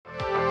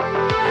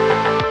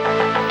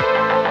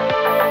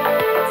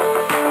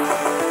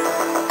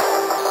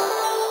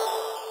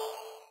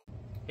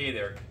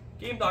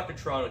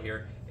GameDoctorToronto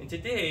here, and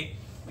today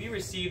we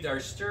received our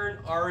Stern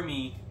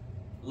Army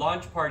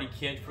launch party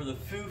kit for the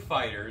Foo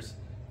Fighters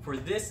for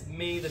this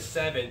May the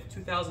 7th,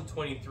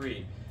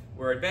 2023,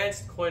 where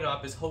Advanced Coin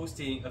Op is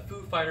hosting a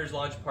Foo Fighters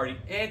launch party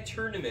and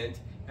tournament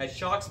at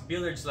Shoxs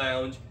Billiards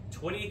Lounge,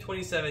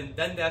 2827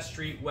 Dundas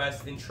Street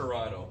West in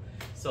Toronto.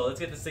 So let's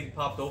get this thing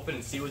popped open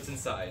and see what's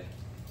inside.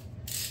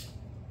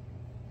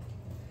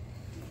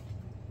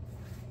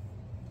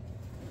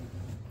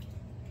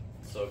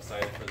 So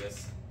excited for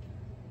this.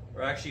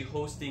 We're actually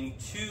hosting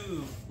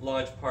 2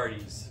 launch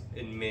parties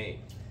in May.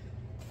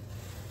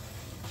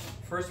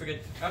 First,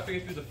 after we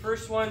get through the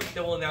first one,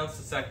 then we'll announce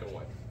the second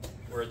one,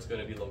 where it's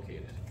going to be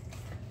located.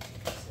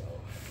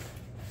 So,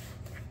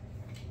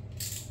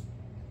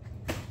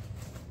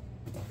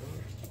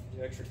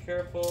 be extra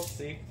careful.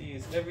 Safety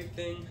is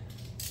everything.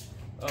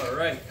 All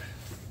right.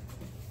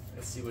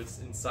 Let's see what's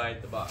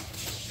inside the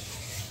box.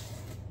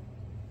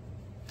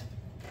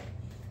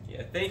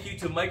 Yeah, thank you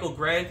to Michael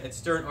Grant at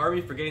Stern Army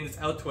for getting this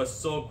out to us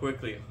so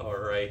quickly. All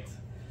right.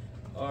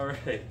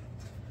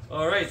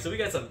 So we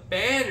got some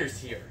banners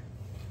here.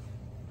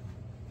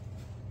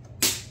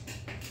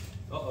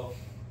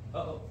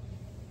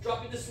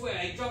 Dropping the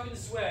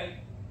swag.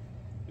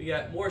 We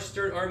got more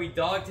Stern Army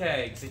dog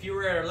tags. If you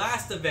were at our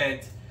last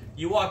event,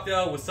 you walked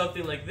out with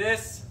something like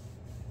this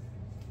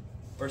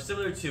or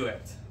similar to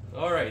it.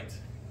 All right.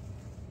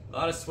 A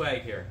lot of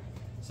swag here.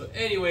 So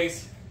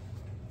anyways,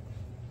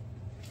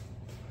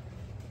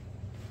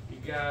 we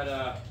got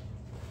a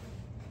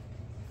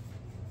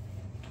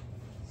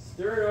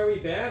Stern Army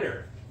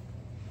banner.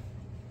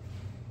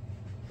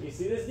 Can you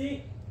see this,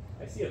 D?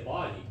 I see a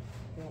body.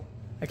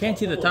 I can't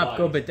see the top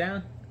go a bit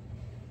down.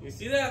 You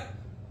see that?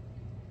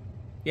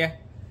 Yeah.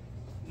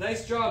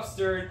 Nice job,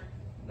 Stern.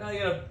 Now you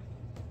got a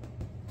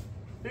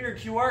bigger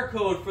QR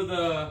code for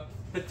the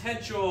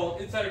potential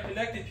Insider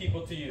Connected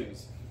people to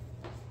use.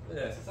 Look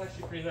at this. It's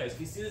actually pretty nice.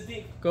 Can you see this,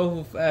 D?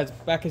 Go as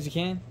back as you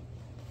can.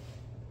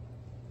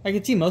 I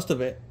can see most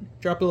of it.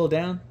 Drop a little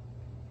down.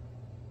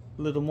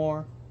 A little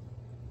more.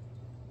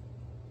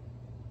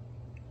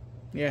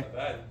 Yeah. Not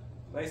bad.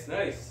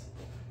 Nice.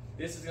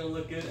 This is going to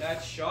look good at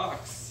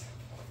Shoxs.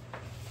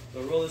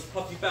 So roll this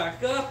puppy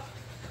back up.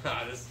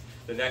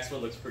 The next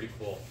one looks pretty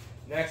cool.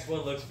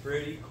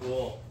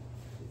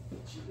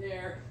 Put you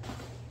there.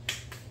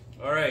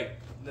 Alright,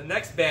 the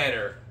next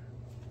banner.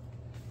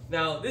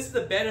 Now, this is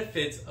the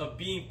benefits of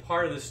being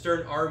part of the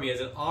Stern Army as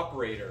an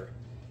operator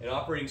and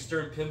operating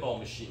Stern Pinball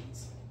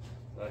machines.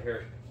 Now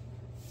here,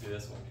 let's do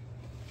this one.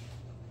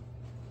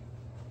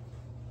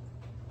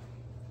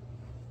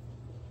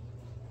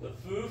 The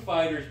Foo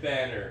Fighters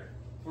banner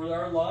for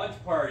our launch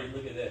party.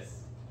 Look at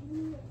this.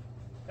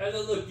 How does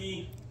that look,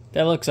 D?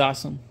 That looks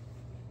awesome.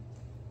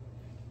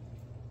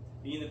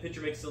 Me in the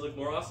picture makes it look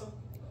more awesome?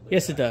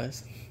 Yes, it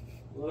does.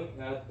 Look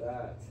at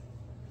that.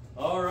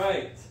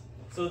 Alright,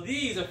 so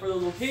these are for the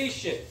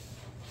location.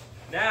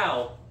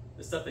 Now,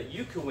 the stuff that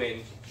you can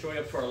win showing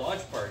up to our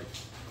launch party.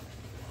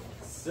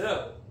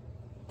 So,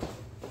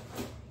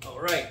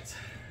 alrighty.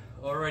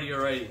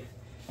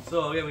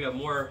 So, again, we got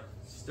more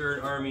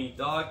Stern Army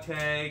dog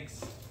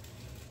tags.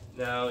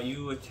 Now,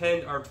 you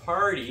attend our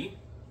party,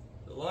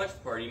 the launch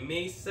party,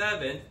 May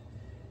 7th,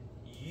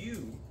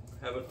 you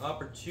have an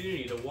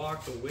opportunity to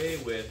walk away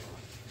with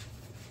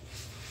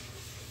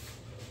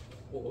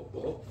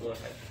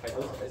hide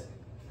those guys.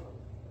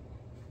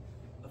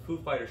 A Foo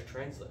Fighters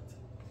Translet.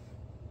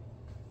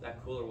 Is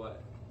that cool or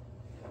what?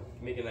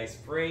 Make a nice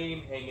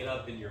frame, hang it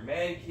up in your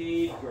man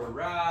cave,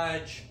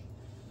 garage.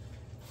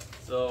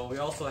 So we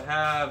also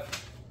have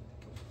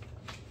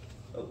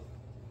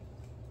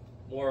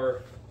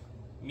more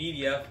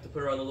media to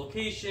put around the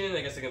location.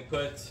 I guess I can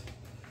put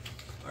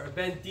our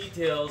event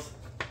details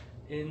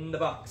in the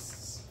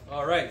box.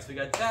 Alright, so we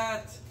got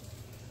that.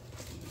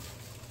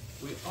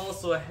 We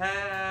also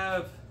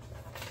have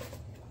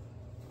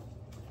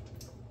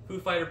Foo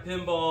Fighter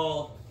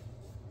Pinball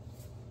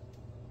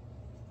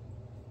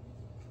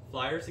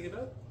flyers to give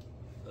out.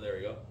 Oh, there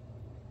we go.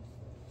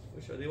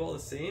 Which are they all the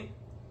same?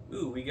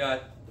 Ooh, we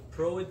got the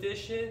Pro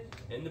Edition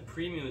and the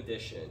Premium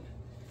Edition.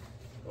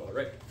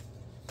 Alright.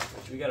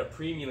 We got a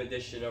Premium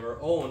Edition of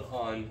our own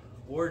on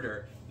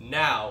order.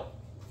 Now,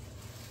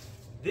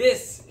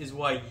 this is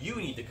why you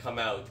need to come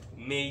out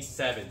May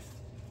 7th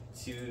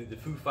to the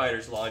Foo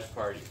Fighters launch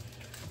party.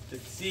 To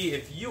see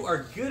if you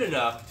are good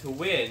enough to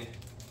win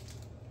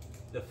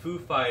the Foo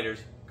Fighters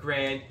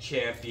Grand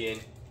Champion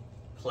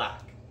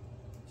plaque.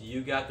 Do you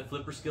got the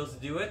flipper skills to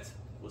do it?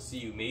 We'll see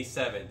you May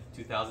 7th,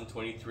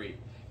 2023.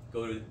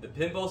 Go to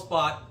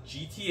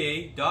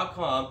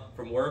thepinballspotgta.com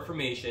for more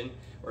information,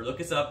 or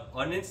look us up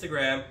on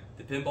Instagram,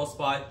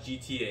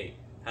 thepinballspotgta.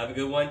 Have a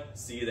good one.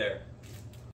 See you there.